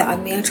kind of do that. I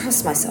mean, I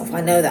trust myself.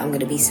 I know that I'm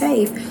going to be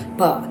safe,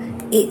 but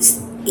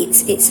it's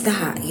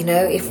that,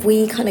 if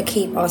we kind of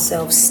keep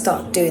ourselves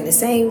stuck doing the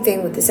same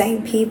thing with the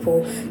same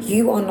people,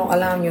 you are not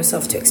allowing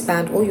yourself to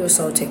expand or your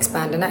soul to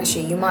expand. And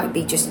actually, you might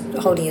be just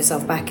holding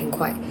yourself back in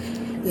quite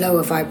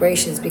lower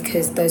vibrations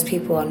because those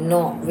people are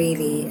not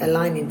really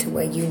aligning to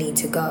where you need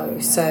to go.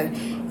 So,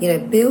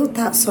 build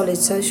that solid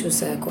social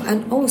circle,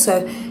 and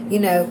also,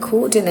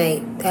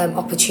 coordinate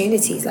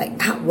opportunities. Like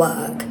at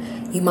work,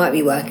 you might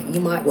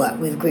work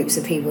with groups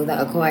of people that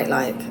are quite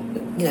like,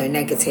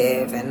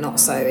 negative and not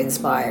so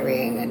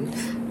inspiring, and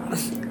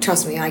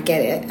trust me, I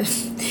get it.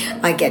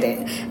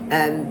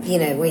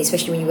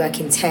 Especially when you work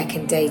in tech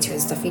and data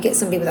and stuff, you get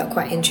some people that are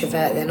quite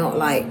introvert. They're not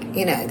like,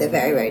 they're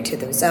very, very to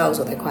themselves,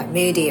 or they're quite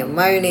moody and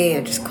moany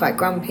and just quite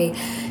grumpy.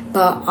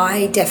 But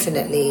I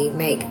definitely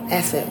make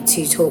effort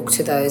to talk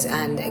to those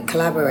and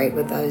collaborate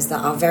with those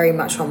that are very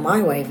much on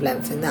my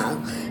wavelength and that are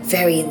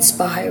very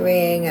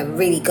inspiring and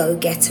really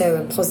go-getter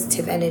and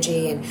positive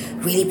energy and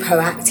really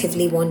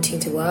proactively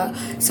wanting to work.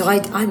 So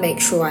I make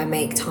sure I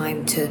make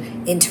time to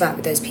interact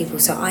with those people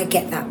so I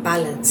get that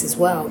balance as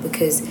well,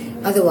 because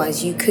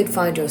otherwise you could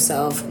find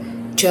yourself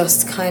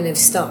just kind of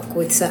stuck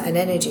with certain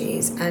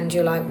energies, and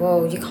you're like,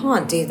 well, you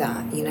can't do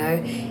that,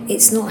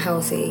 it's not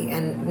healthy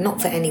and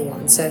not for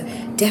anyone. So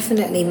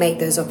definitely make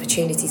those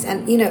opportunities.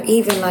 And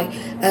even like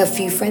a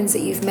few friends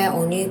that you've met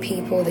or new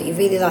people that you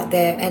really like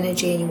their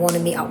energy and you want to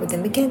meet up with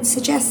them again,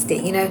 suggest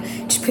it.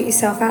 Just put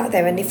yourself out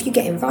there, and if you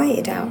get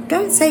invited out,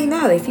 don't say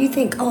no. If you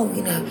think,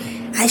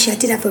 actually I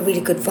did have a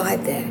really good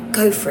vibe there,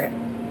 go for it.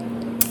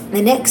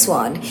 The next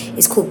one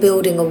is called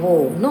building a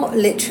wall. Not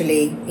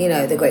literally,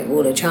 the Great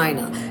Wall of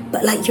China,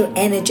 but like your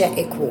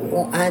energetic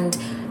wall. And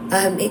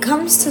it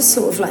comes to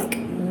sort of like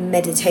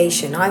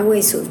meditation. I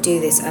always sort of do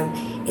this.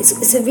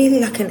 It's a really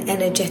like an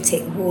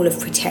energetic wall of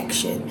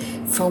protection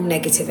from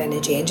negative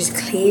energy and just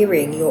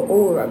clearing your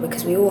aura,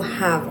 because we all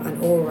have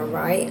an aura,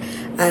 right?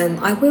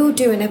 I will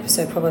do an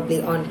episode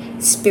probably on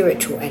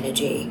spiritual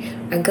energy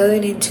and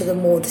going into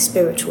the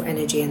spiritual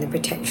energy and the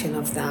protection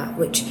of that,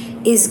 which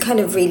is kind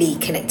of really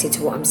connected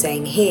to what I'm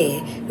saying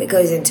here, but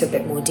goes into a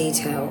bit more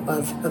detail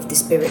of the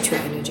spiritual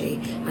energy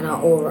and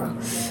our aura.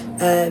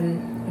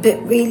 But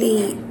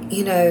really,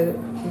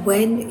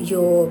 when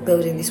you're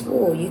building this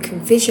wall, you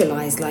can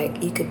visualize,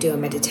 like you could do a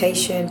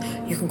meditation,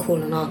 you can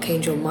call on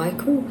Archangel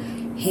Michael.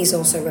 He's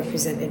also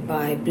represented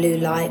by blue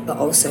light, but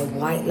also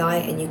white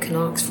light, and you can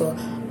ask for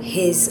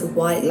his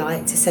white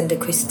light to send a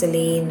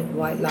crystalline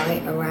white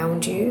light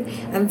around you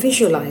and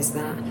visualize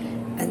that.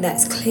 And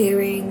that's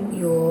clearing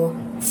your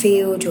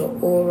field, your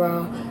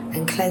aura,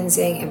 and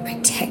cleansing and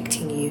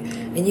protecting you.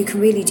 And you can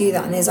really do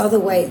that. And there's other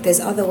ways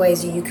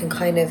that you can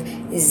kind of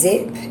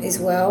zip as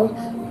well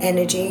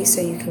energy,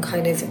 so you can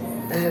kind of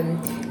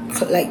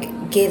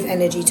give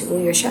energy to all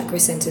your chakra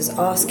centers,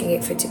 asking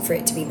it for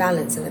it to be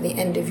balanced. And at the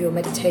end of your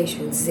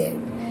meditation, zip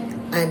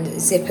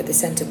at the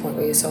center point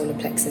where your solar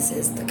plexus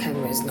is. The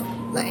camera is not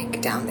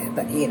like down there,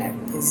 but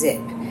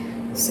zip.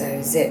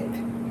 So zip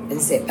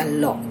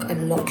and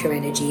lock your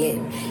energy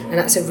in, and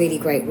that's a really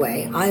great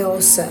way.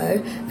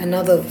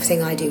 Another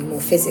thing I do more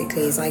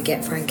physically is I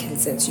get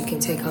frankincense. You can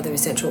take other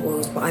essential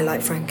oils, but I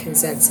like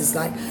frankincense as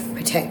like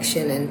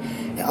protection, and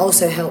it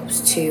also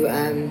helps to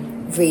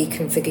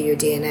reconfigure your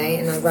DNA.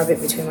 And I rub it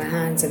between my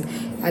hands, and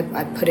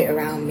I put it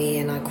around me,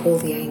 and I call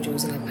the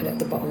angels, and I put it at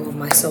the bottom of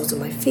my soles of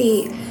my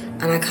feet,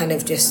 and I kind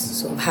of just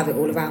sort of have it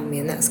all around me,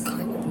 and that's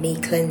kind of me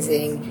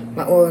cleansing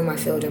my aura, my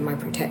field, and my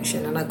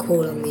protection. And I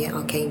call on the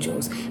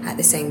archangels at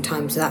the same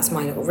time. So that's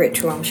my little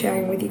ritual I'm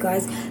sharing with you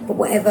guys. But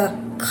whatever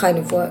kind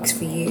of works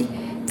for you,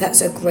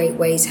 that's a great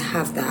way to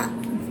have that.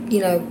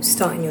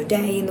 Starting your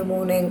day in the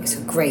morning, it's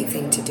a great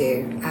thing to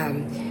do.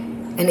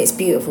 And it's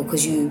beautiful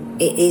because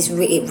it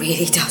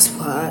really does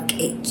work.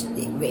 It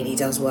really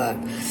does work.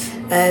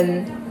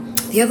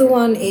 The other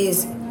one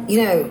is,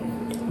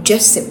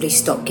 just simply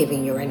stop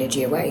giving your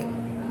energy away.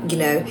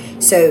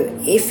 So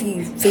if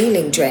you're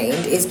feeling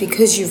drained, it's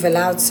because you've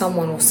allowed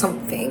someone or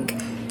something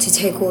to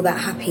take all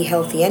that happy,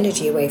 healthy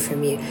energy away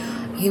from you.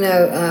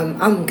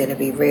 I'm gonna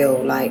be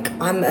real. Like,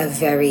 I'm a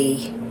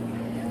very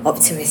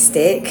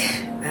optimistic,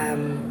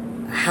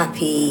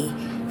 happy,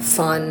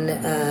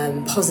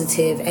 fun,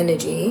 positive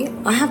energy.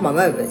 I have my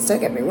moments, don't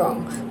get me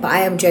wrong, but I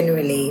am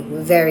generally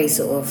very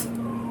sort of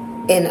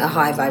in a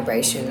high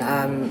vibration.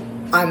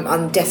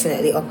 I'm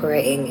definitely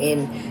operating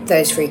in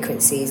those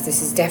frequencies.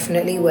 This is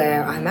definitely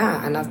where I'm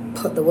at, and I've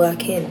put the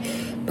work in.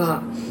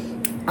 But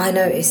I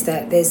noticed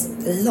that there's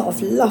a lot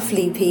of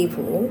lovely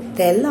people.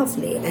 They're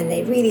lovely and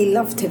they really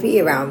love to be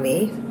around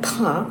me,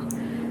 but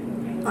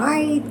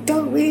I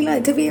don't really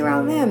like to be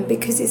around them,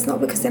 because it's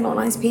not because they're not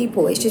nice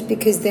people. It's just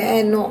because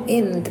they're not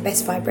in the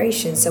best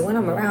vibration. So when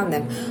I'm around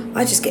them,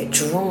 I just get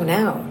drawn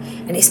out.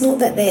 And it's not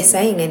that they're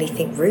saying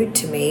anything rude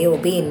to me or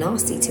being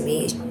nasty to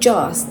me. It's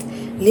just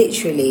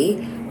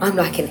literally I'm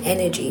like an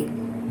energy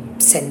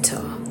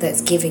center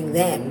that's giving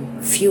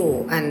them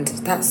fuel, and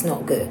that's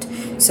not good.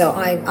 So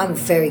I'm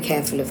very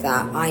careful of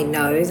that. I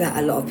know that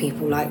a lot of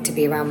people like to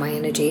be around my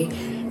energy.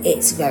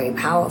 It's very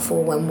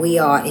powerful when we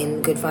are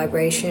in good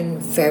vibration,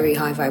 very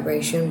high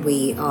vibration.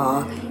 We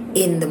are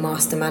in the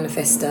master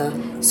manifester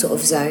sort of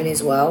zone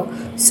as well.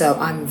 So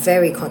I'm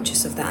very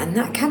conscious of that, and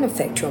that can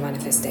affect your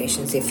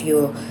manifestations if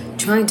you're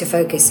trying to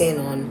focus in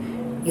on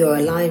your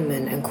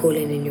alignment and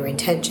calling in your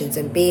intentions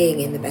and being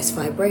in the best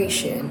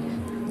vibration,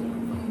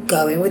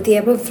 going with the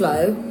ebb and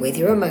flow with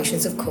your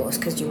emotions, of course,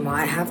 because you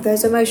might have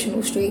those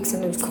emotional streaks,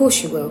 and of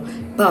course you will,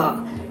 but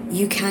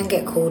you can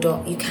get pulled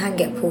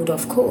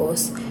off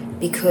course,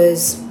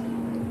 because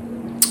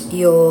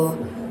you're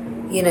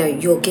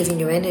giving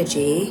your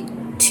energy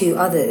to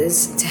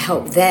others to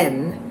help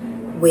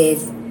them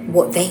with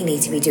what they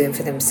need to be doing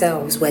for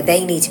themselves, where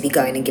they need to be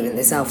going and giving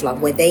their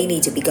self-love, where they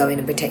need to be going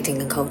and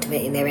protecting and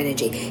cultivating their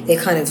energy. They're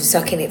kind of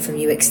sucking it from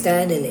you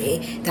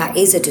externally. That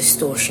is a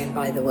distortion,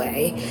 by the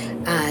way.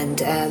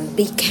 And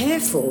be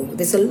careful.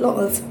 There's a lot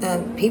of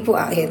people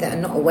out here that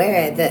are not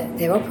aware that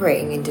they're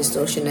operating in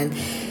distortion, and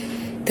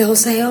they'll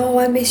say, oh,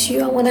 I miss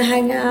you, I want to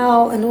hang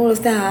out, and all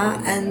of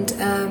that. And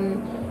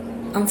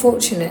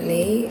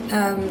unfortunately,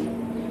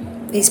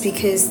 it's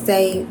because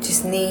they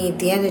just need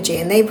the energy,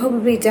 and they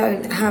probably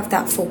don't have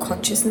that full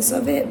consciousness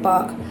of it,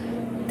 but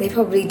they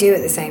probably do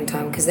at the same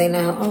time, because they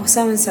know, oh,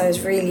 so-and-so is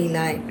really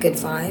like good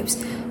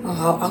vibes.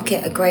 Oh, I'll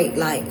get great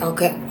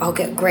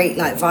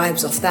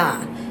vibes off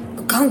that.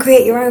 But go and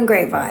create your own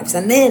great vibes,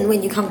 and then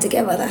when you come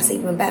together, that's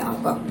even better.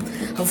 But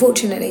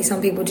unfortunately,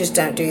 some people just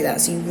don't do that.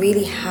 So you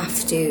really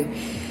have to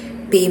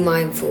be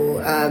mindful.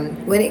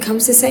 When it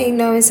comes to saying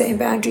no and setting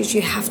boundaries,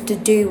 you have to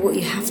do what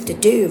you have to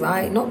do,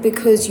 right? Not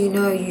because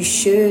you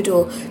should,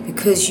 or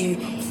because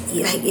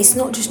it's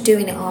not just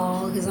doing it,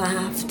 because I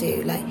have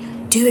to.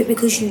 Do it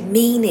because you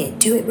mean it.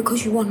 Do it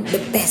because you want the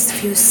best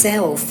for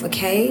yourself,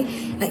 okay?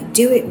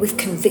 Do it with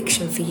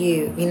conviction for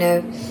you,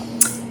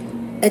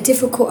 a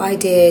difficult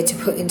idea to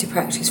put into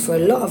practice for a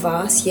lot of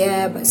us,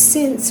 yeah, but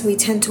since we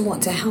tend to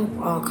want to help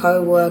our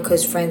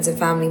co-workers, friends and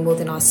family more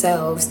than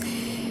ourselves,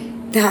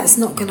 that's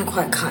not going to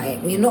quite cut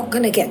it. You're not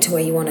going to get to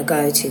where you want to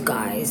go to,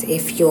 guys,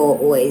 if you're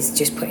always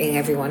just putting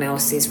everyone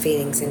else's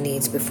feelings and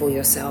needs before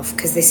yourself,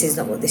 because this is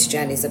not what this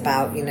journey is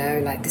about, you know,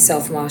 like the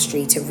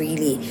self-mastery to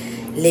really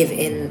live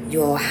in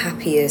your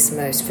happiest,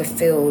 most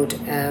fulfilled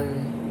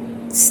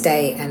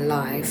state and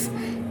life.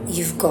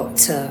 You've got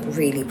to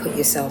really put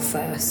yourself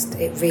first.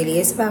 It really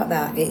is about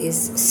that. It is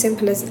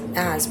simple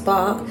as,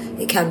 but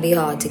it can be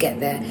hard to get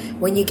there.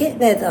 When you get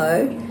there,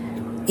 though,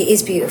 it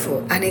is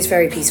beautiful and it's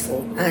very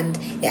peaceful, and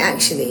it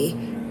actually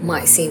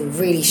might seem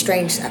really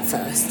strange at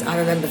first. I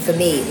remember for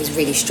me, it was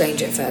really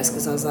strange at first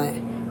because I was like,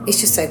 it's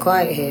just so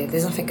quiet here.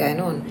 There's nothing going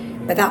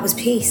on. But that was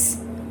peace.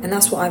 And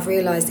that's what I've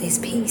realised is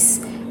peace.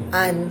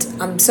 And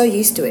I'm so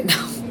used to it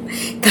now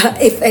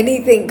that if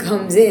anything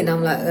comes in,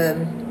 I'm like,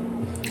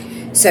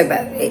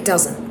 but it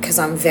doesn't, because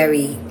I'm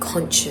very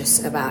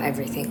conscious about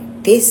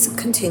everything. This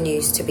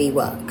continues to be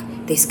work.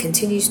 This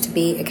continues to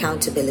be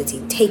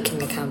accountability,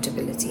 taking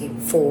accountability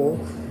for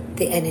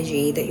the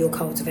energy that you're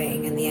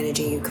cultivating and the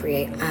energy you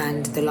create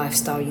and the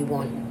lifestyle you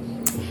want.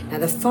 Now,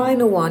 the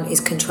final one is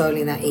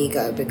controlling that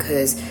ego,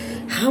 because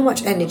how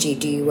much energy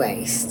do you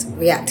waste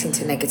reacting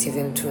to negative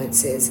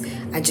influences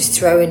and just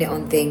throwing it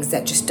on things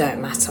that just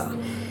don't matter?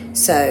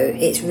 So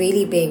it's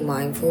really being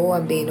mindful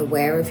and being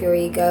aware of your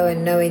ego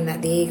and knowing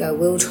that the ego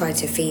will try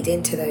to feed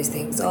into those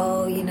things.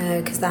 Oh, you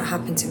know, because that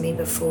happened to me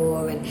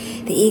before. And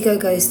the ego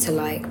goes to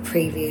like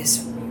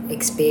previous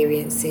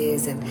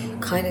experiences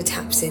and kind of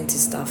taps into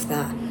stuff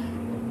that,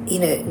 you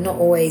know, not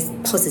always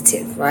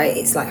positive, right?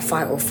 It's like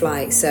fight or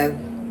flight. So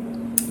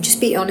just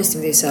be honest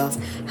with yourself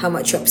how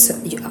much you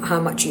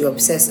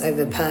obsess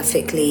over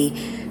perfectly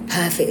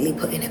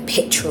putting a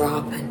picture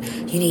up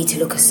and you need to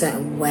look a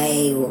certain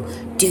way or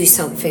do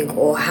something,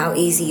 or how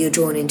easy you're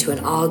drawn into an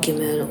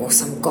argument or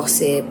some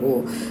gossip,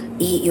 or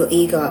eat your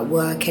ego at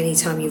work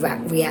anytime you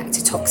react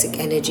to toxic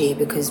energy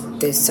because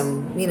there's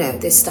some, you know,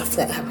 there's stuff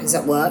that happens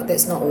at work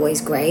that's not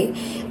always great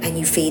and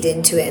you feed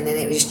into it, and then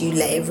you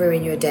let it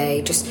ruin your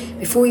day. Just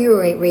before you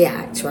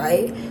react,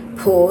 right,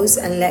 pause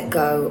and let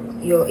go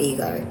your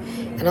ego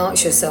and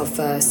ask yourself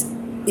first,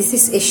 is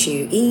this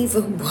issue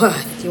even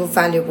worth your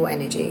valuable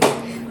energy?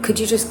 Could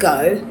you just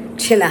go,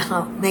 chill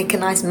out, make a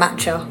nice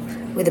matcha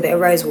with a bit of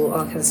rose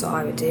water, because that's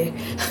what I would do,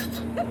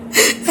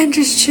 and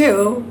just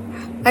chill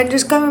and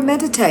just go and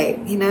meditate,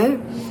 you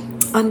know,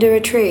 under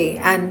a tree?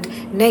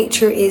 And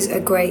nature is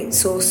a great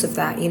source of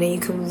that. You know, you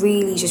can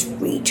really just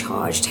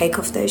recharge, take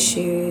off those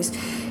shoes,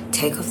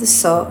 take off the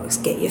socks,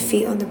 get your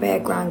feet on the bare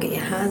ground, get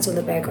your hands on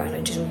the bare ground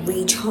and just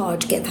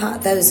recharge, get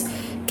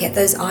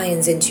those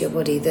ions into your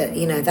body. That,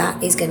 you know,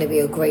 that is going to be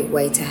a great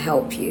way to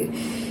help you.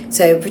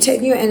 So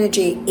protecting your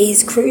energy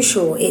is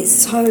crucial. It's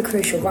so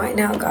crucial. Right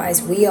now,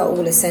 guys, we are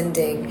all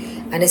ascending.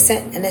 And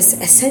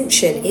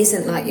ascension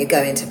isn't like you're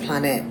going to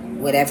planet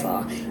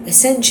whatever.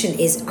 Ascension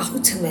is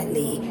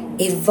ultimately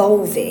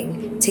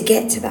evolving to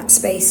get to that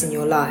space in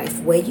your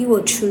life where you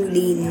are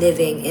truly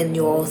living in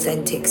your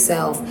authentic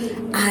self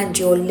and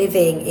you're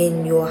living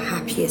in your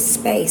happiest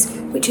space,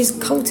 which is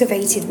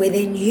cultivated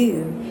within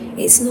you.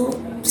 It's not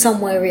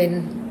somewhere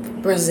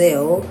in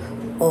Brazil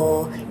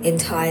or in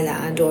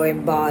Thailand or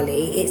in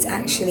Bali. It's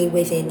actually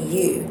within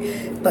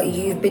you. But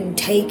you've been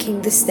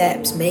taking the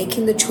steps,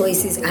 making the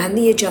choices and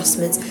the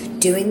adjustments,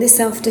 doing the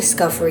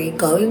self-discovery,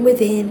 going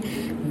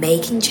within,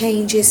 making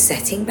changes,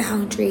 setting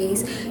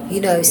boundaries,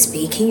 you know,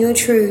 speaking your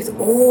truth,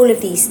 all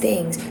of these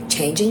things,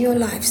 changing your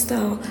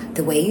lifestyle,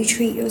 the way you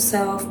treat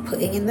yourself,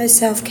 putting in those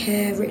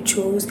self-care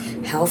rituals,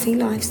 healthy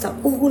lifestyle,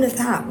 all of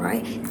that,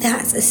 right?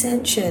 That's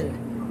ascension.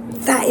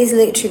 That is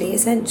literally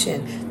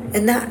ascension.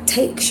 And that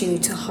takes you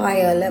to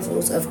higher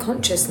levels of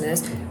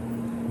consciousness,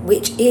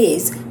 which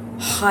is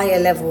higher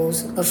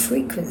levels of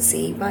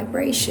frequency,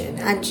 vibration.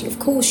 And of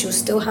course, you'll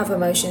still have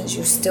emotions,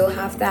 you'll still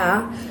have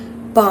that,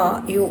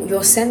 but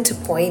your center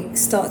point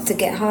starts to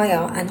get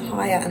higher and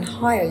higher and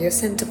higher. Your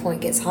center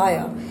point gets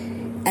higher.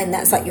 And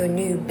that's like your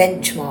new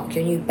benchmark,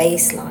 your new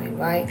baseline,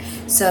 right?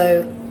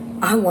 So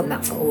I want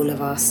that for all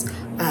of us.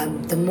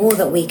 The more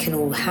that we can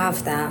all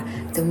have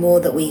that, the more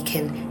that we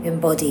can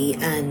embody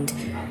and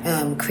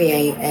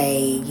create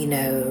a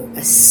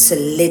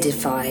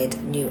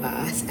solidified new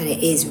earth. And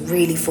it is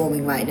really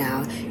forming right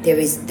now.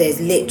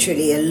 There's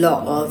literally a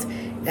lot of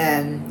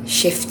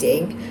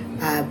shifting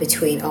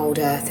between old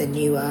earth and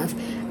new earth.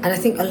 And I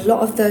think a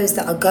lot of those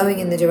that are going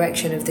in the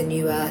direction of the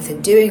new earth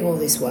and doing all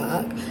this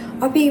work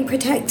are being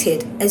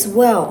protected as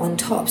well on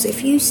top. So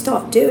if you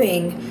start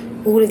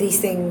doing all of these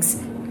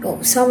things,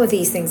 or some of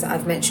these things that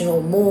I've mentioned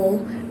or more,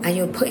 and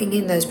you're putting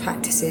in those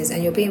practices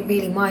and you're being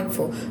really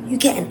mindful, you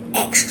get an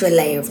extra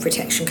layer of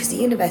protection, because the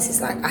universe is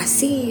like, I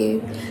see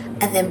you,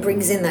 and then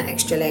brings in that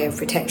extra layer of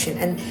protection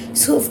and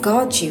sort of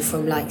guards you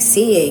from like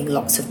seeing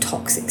lots of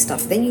toxic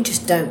stuff. Then you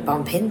just don't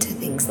bump into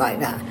things like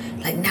that.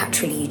 Like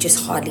naturally, you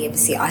just hardly ever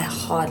see, I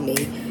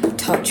hardly,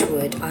 touch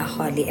wood, I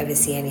hardly ever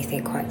see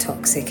anything quite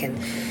toxic. And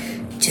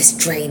just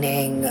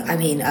draining. I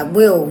mean,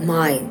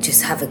 might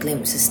just have a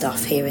glimpse of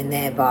stuff here and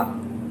there, but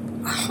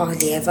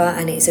hardly ever.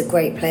 And it's a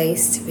great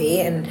place to be,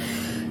 and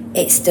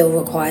it still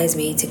requires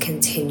me to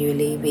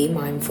continually be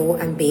mindful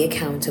and be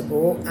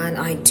accountable. And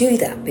I do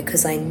that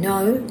because I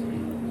know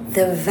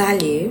the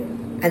value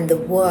and the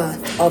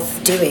worth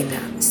of doing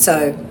that.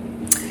 So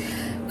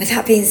with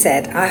that being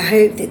said, I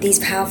hope that these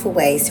powerful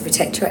ways to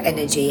protect your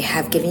energy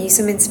have given you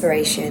some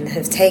inspiration,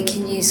 have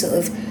taken you sort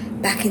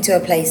of back into a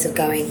place of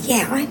going,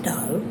 yeah, I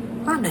know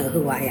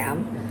who I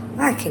am.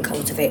 I can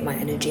cultivate my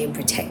energy and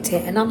protect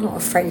it, and I'm not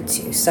afraid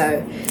to.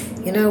 So,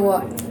 you know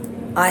what?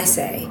 I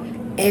say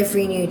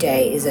every new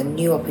day is a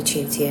new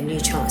opportunity, a new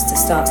chance to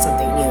start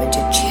something new and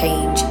to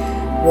change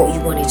what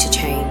you wanted to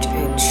change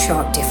and show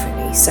up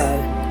differently. So,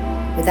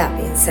 with that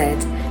being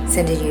said,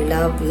 sending you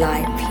love,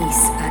 light,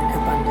 peace, and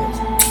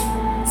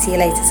abundance. See you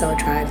later, Soul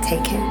Tribe.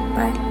 Take care.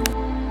 Bye.